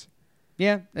DS.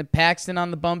 Yeah, and Paxton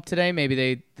on the bump today.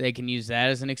 Maybe they can use that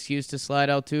as an excuse to slide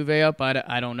Altuve up.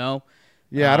 I don't know.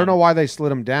 Yeah, I don't know why they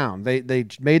slid him down. They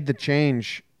made the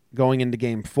change going into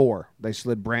game 4. They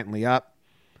slid Brantley up.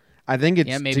 I think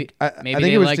it's maybe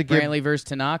they it was like Brantley versus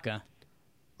Tanaka.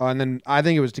 And then I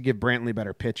think it was to give Brantley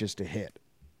better pitches to hit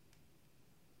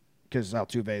because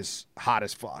Altuve's hot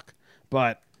as fuck.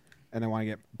 And they want to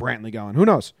get Brantley going. Who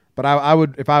knows? But I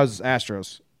would, if I was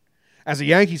Astros, as a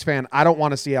Yankees fan, I don't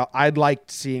want to see. I'd like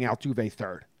seeing Altuve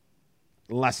third,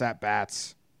 less at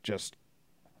bats.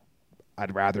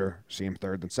 I'd rather see him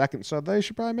third than second. So they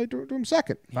should probably do him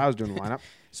second if I was doing the lineup.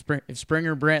 If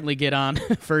Springer Brantley get on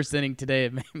first inning today,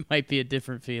 it might be a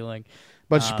different feeling.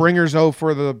 But Springer's 0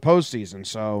 for the postseason,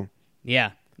 so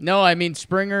yeah. No,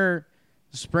 Springer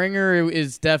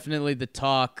is definitely the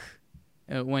talk.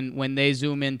 When they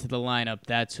zoom into the lineup,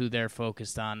 that's who they're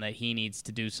focused on, that he needs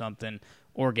to do something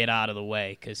or get out of the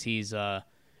way because he's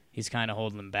kind of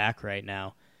holding them back right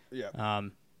now. Yeah.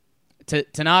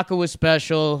 Tanaka was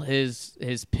special.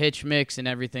 His pitch mix and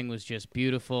everything was just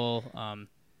beautiful.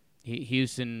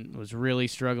 Houston was really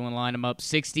struggling to line him up.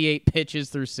 68 pitches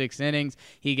through 6 innings.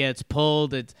 He gets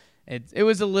pulled. It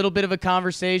was a little bit of a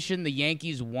conversation. The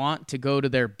Yankees want to go to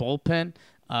their bullpen.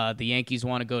 The Yankees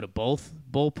want to go to both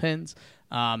bullpens.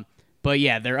 But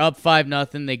yeah, they're up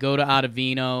 5-0. They go to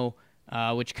Ottavino,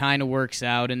 which kind of works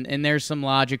out. And there's some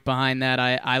logic behind that.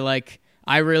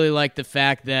 I really like the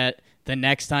fact that the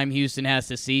next time Houston has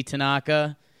to see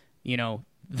Tanaka,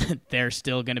 they're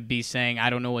still going to be saying, I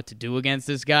don't know what to do against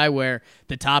this guy, where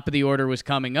the top of the order was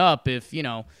coming up. If,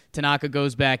 Tanaka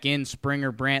goes back in,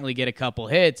 Springer, Brantley get a couple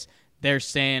hits, they're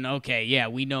saying, okay, yeah,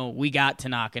 we know we got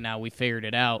Tanaka now. We figured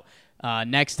it out.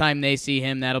 Next time they see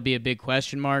him, that'll be a big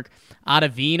question mark.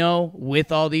 Ottavino,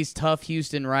 with all these tough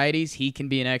Houston righties, he can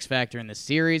be an X factor in the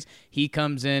series. He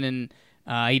comes in and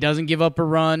he doesn't give up a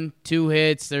run, 2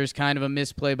 hits. There's kind of a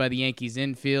misplay by the Yankees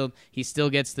infield. He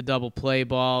still gets the double play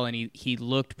ball, and he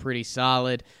looked pretty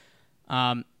solid.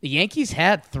 The Yankees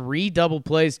had 3 double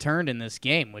plays turned in this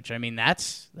game, which,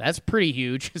 that's pretty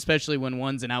huge, especially when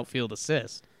one's an outfield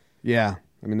assist. Yeah,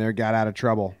 they got out of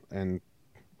trouble, and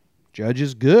Judge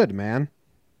is good, man.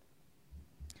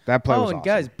 That play was awesome.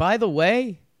 Guys, by the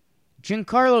way,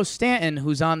 Giancarlo Stanton,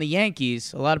 who's on the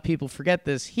Yankees, a lot of people forget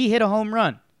this, he hit a home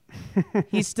run.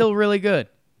 He's still really good.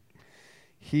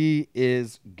 He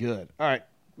is good. All right.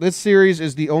 This series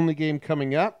is the only game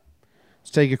coming up.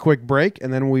 Let's take a quick break,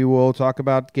 and then we will talk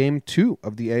about Game 2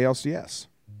 of the ALCS.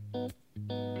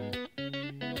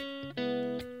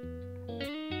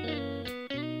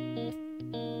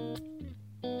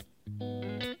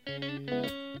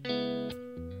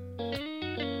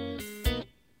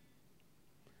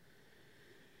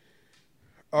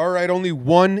 All right, only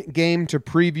one game to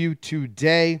preview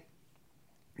today.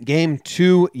 Game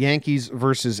 2, Yankees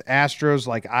versus Astros.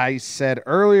 Like I said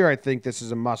earlier, I think this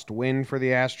is a must-win for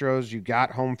the Astros. You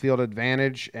got home field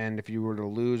advantage, and if you were to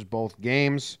lose both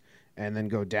games and then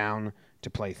go down to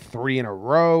play 3 in a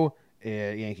row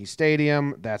at Yankee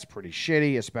Stadium, that's pretty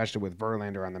shitty, especially with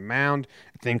Verlander on the mound.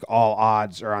 I think all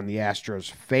odds are on the Astros'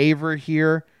 favor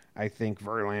here. I think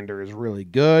Verlander is really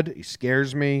good. He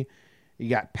scares me. You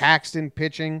got Paxton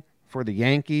pitching for the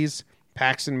Yankees.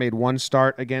 Paxton made one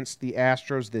start against the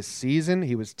Astros this season.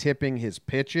 He was tipping his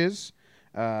pitches,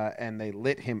 and they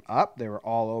lit him up. They were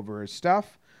all over his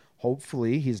stuff.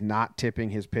 Hopefully, he's not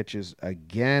tipping his pitches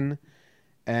again.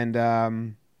 And,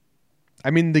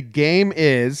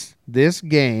 this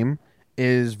game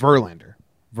is Verlander.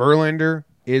 Verlander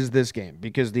is this game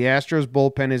because the Astros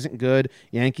bullpen isn't good.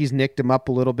 Yankees nicked him up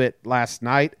a little bit last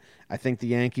night. I think the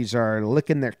Yankees are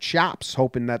licking their chops,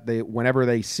 hoping that whenever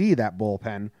they see that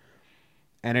bullpen,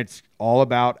 and it's all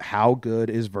about how good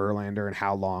is Verlander and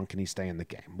how long can he stay in the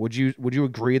game. Would you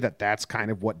agree that that's kind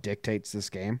of what dictates this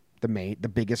game, the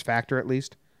biggest factor at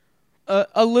least?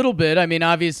 A little bit. I mean,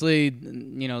 obviously,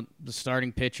 the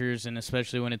starting pitchers, and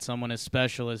especially when it's someone as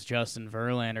special as Justin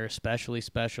Verlander, especially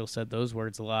special, said those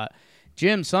words a lot.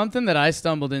 Jim, something that I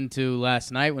stumbled into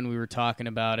last night when we were talking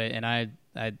about it, and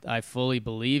I fully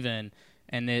believe in,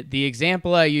 and the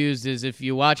example I used is if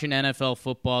you watch an NFL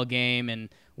football game and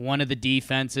one of the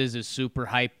defenses is super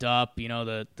hyped up,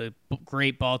 the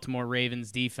great Baltimore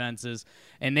Ravens defenses,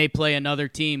 and they play another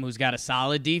team who's got a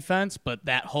solid defense, but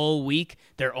that whole week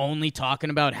they're only talking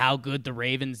about how good the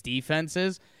Ravens defense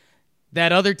is.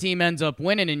 That other team ends up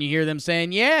winning, and you hear them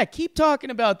saying, yeah, keep talking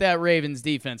about that Ravens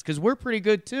defense because we're pretty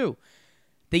good too.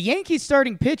 The Yankees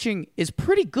starting pitching is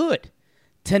pretty good.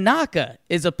 Tanaka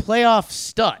is a playoff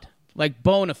stud, like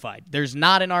bona fide. There's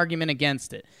not an argument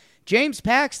against it. James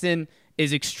Paxton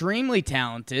is extremely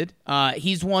talented.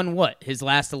 He's won his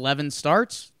last 11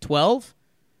 starts? 12?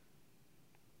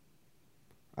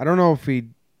 I don't know if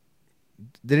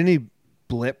didn't he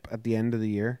blip at the end of the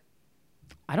year?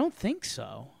 I don't think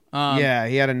so. Yeah,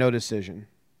 he had a no decision.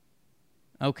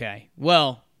 Okay.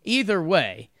 Well, either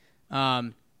way,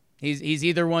 he's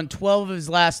either won 12 of his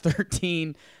last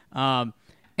 13.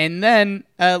 And then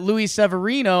Luis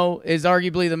Severino is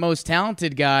arguably the most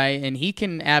talented guy, and he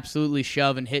can absolutely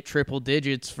shove and hit triple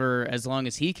digits for as long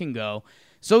as he can go.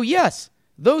 So, yes,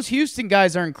 those Houston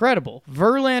guys are incredible.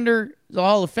 Verlander is a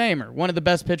Hall of Famer, one of the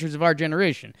best pitchers of our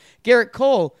generation. Garrett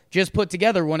Cole just put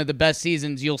together one of the best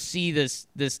seasons you'll see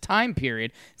this time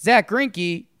period. Zach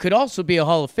Greinke could also be a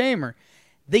Hall of Famer.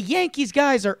 The Yankees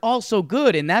guys are also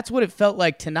good, and that's what it felt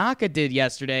like Tanaka did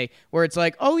yesterday, where it's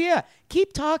like, oh, yeah,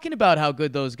 keep talking about how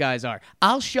good those guys are.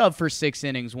 I'll shove for 6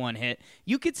 innings, 1 hit.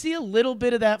 You could see a little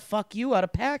bit of that fuck you out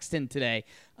of Paxton today.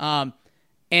 And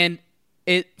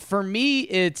for me,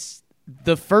 it's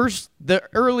the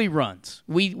early runs.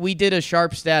 We did a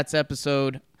Sharp Stats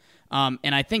episode,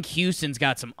 and I think Houston's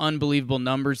got some unbelievable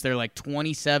numbers. They're like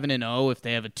 27-0 if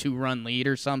they have a 2-run lead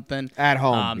or something. At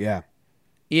home, yeah.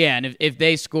 Yeah, and if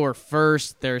they score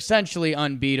first, they're essentially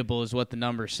unbeatable is what the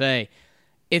numbers say.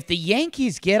 If the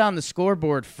Yankees get on the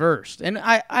scoreboard first, and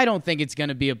I don't think it's going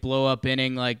to be a blow-up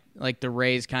inning like the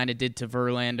Rays kind of did to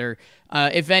Verlander.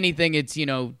 If anything, it's,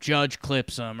 Judge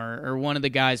clips them or one of the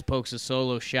guys pokes a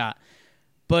solo shot.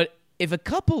 But if a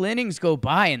couple innings go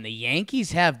by and the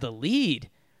Yankees have the lead,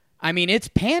 it's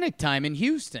panic time in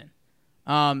Houston.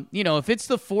 If it's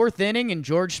the 4th inning and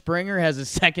George Springer has a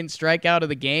second strikeout of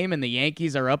the game and the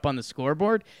Yankees are up on the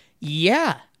scoreboard,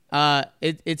 yeah,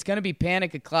 it's going to be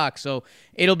panic o'clock. So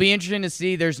it'll be interesting to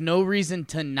see. There's no reason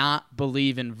to not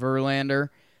believe in Verlander.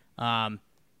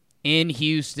 In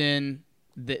Houston,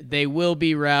 they will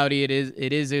be rowdy. It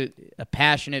is a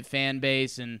passionate fan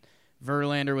base, and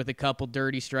Verlander with a couple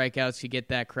dirty strikeouts could get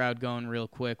that crowd going real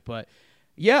quick, but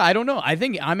yeah, I don't know. I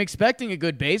think I'm expecting a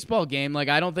good baseball game. Like,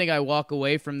 I don't think I walk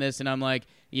away from this and I'm like,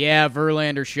 yeah,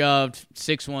 Verlander shoved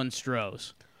 6-1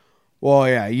 Stros. Well,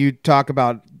 yeah, you talk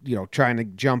about, trying to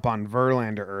jump on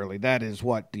Verlander early. That is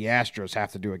what the Astros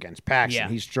have to do against Paxton. Yeah.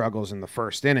 He struggles in the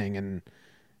 1st inning, and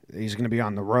he's going to be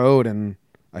on the road and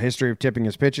a history of tipping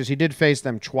his pitches. He did face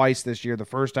them twice this year. The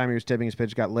first time he was tipping his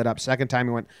pitch got lit up. Second time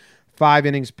he went 5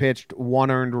 innings pitched,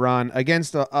 1 earned run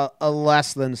against a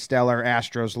less than stellar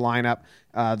Astros lineup.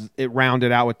 It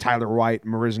rounded out with Tyler White,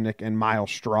 Marisnick, and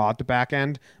Miles Straw at the back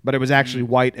end, but it was actually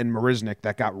White and Marisnick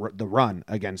that got the run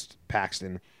against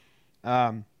Paxton.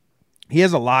 He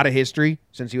has a lot of history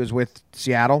since he was with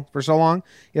Seattle for so long.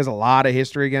 He has a lot of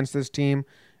history against this team.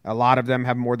 A lot of them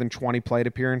have more than 20 plate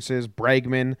appearances.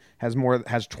 Bregman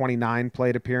has 29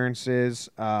 plate appearances.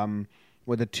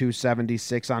 with a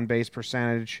 276 on base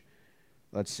percentage.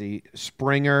 Let's see.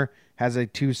 Springer has a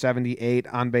 278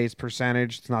 on base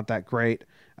percentage. It's not that great.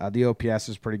 The OPS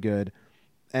is pretty good.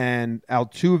 And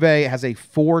Altuve has a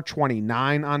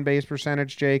 429 on base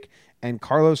percentage, Jake. And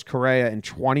Carlos Correa, in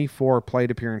 24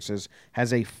 plate appearances,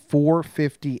 has a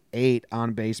 458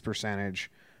 on base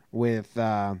percentage with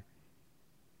a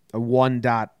 1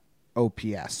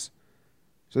 OPS.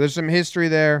 So there's some history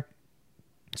there.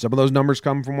 Some of those numbers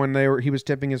come from when he was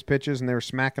tipping his pitches and they were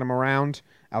smacking him around.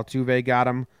 Altuve got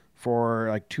him for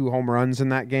like 2 home runs in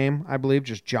that game, I believe,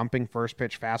 just jumping first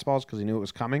pitch fastballs because he knew it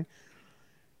was coming.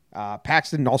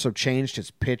 Paxton also changed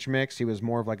his pitch mix. He was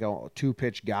more of like a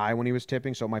 2-pitch guy when he was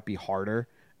tipping, so it might be harder.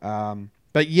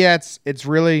 But yeah, it's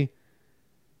really,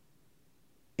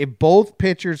 if both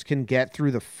pitchers can get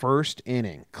through the first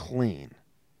inning clean,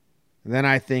 then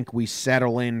I think we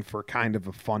settle in for kind of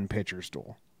a fun pitcher's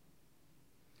duel.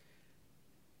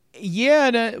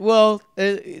 Yeah,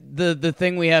 the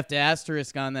thing we have to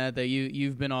asterisk on that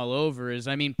you've been all over is,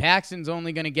 I mean, Paxton's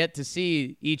only going to get to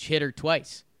see each hitter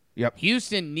twice. Yep.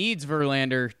 Houston needs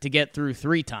Verlander to get through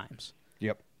 3 times.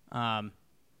 Yep.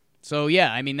 So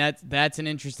yeah, I mean that's an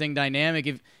interesting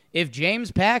dynamic. If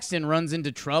James Paxton runs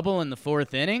into trouble in the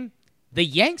 4th inning, the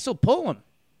Yanks will pull him.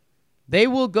 They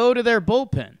will go to their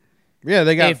bullpen. Yeah,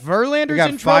 if Verlander's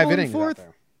in trouble in the 4th.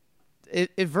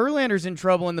 If Verlander's in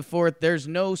trouble in the 4th, there's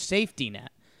no safety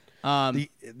net. The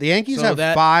Yankees have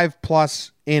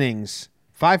 5+ innings,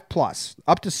 5+,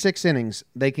 up to 6 innings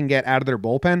they can get out of their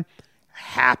bullpen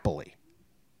happily.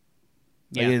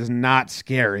 Yeah. It is not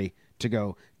scary to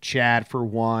go Chad for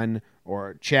 1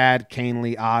 or Chad,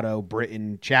 Canely, Otto,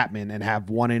 Britton, Chapman and have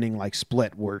 1 inning like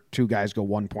split where 2 guys go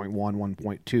 1.1,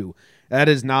 1.2. That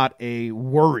is not a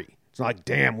worry. It's not like,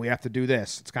 damn, we have to do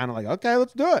this. It's kind of like, okay,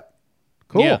 let's do it.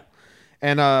 Cool. Yeah.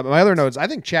 And my other notes, I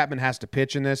think Chapman has to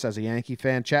pitch in this as a Yankee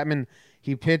fan. Chapman,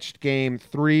 he pitched game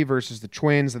 3 versus the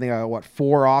Twins. I think,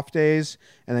 4 off days,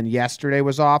 and then yesterday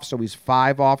was off, so he's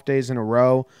 5 off days in a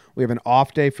row. We have an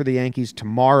off day for the Yankees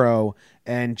tomorrow,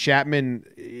 and Chapman,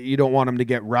 you don't want him to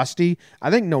get rusty.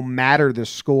 I think no matter the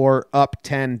score, up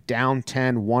 10, down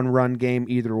 10, 1-run game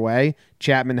either way,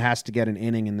 Chapman has to get an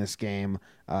inning in this game.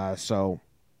 So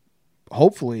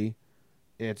hopefully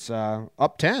it's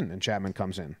up 10 and Chapman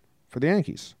comes in for the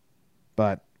Yankees.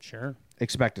 But sure,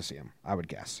 expect to see him, I would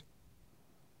guess.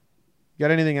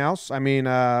 Got anything else? I mean,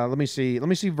 let me see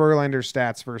Verlander's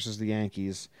stats versus the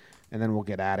Yankees, and then we'll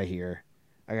get out of here.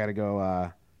 I got to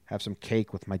go have some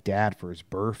cake with my dad for his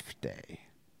birthday.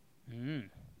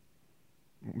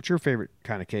 What's your favorite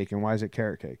kind of cake, and why is it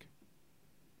carrot cake?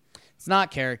 It's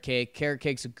not carrot cake. Carrot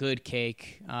cake's a good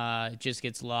cake. It just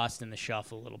gets lost in the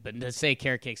shuffle a little bit. And to say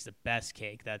carrot cake's the best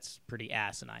cake, that's pretty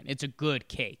asinine. It's a good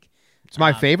cake. It's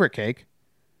my favorite cake.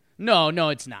 No,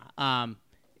 it's not.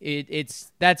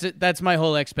 That's my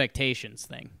whole expectations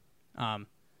thing.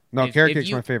 Carrot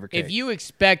cake's my favorite cake. If you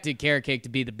expected carrot cake to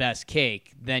be the best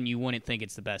cake, then you wouldn't think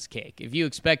it's the best cake. If you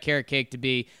expect carrot cake to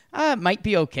be, it might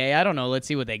be okay, I don't know, let's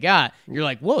see what they got, you're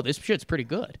like, whoa, this shit's pretty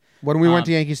good. When we went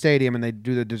to Yankee Stadium and they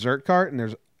do the dessert cart and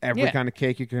there's every kind of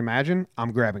cake you can imagine,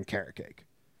 I'm grabbing carrot cake.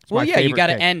 Well, yeah, you got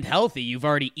to end healthy. You've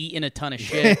already eaten a ton of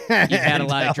shit. You've had a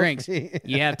lot of drinks.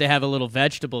 You have to have a little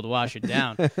vegetable to wash it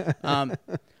down.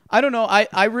 I don't know.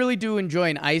 I really do enjoy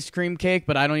an ice cream cake,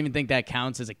 but I don't even think that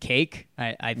counts as a cake.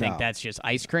 I think that's just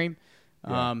ice cream.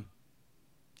 Yeah.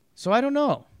 So I don't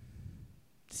know.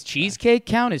 Does cheesecake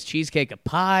count? Is cheesecake a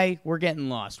pie? We're getting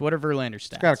lost. What are Verlander's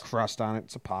stats? It's got a crust on it.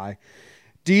 It's a pie.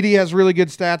 Didi has really good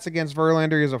stats against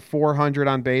Verlander. He has a 400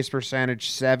 on base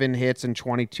percentage, 7 hits and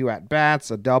 22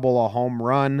 at-bats, a double, a home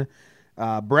run.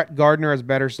 Brett Gardner has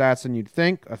better stats than you'd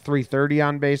think, a 330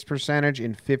 on base percentage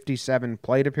in 57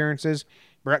 plate appearances.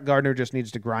 Brett Gardner just needs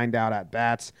to grind out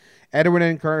at-bats. Edwin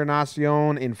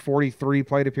Encarnacion in 43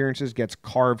 plate appearances gets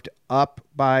carved up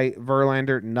by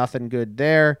Verlander. Nothing good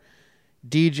there.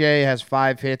 DJ has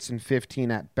 5 hits and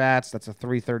 15 at-bats. That's a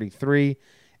 333.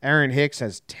 Aaron Hicks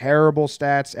has terrible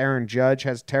stats. Aaron Judge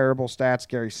has terrible stats.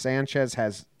 Gary Sanchez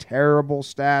has terrible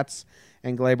stats.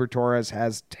 And Gleyber Torres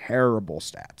has terrible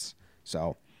stats.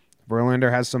 So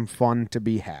Verlander has some fun to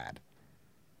be had.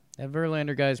 That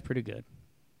Verlander guy is pretty good.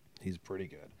 He's pretty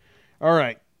good. All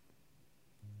right.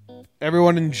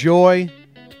 Everyone enjoy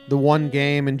the one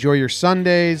game. Enjoy your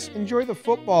Sundays. Enjoy the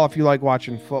football if you like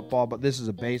watching football. But this is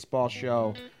a baseball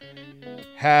show.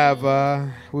 We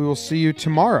will see you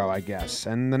tomorrow, I guess,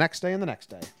 and the next day and the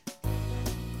next day.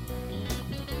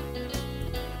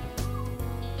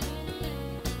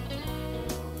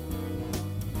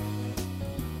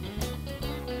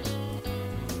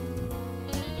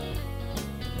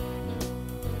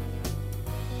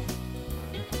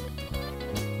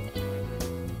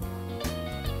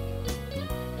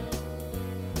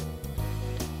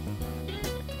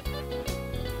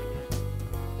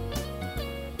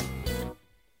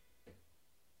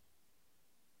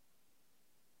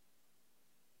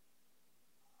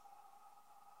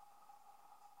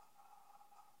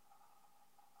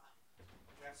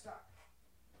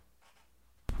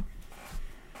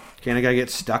 Can't a guy get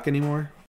stuck anymore?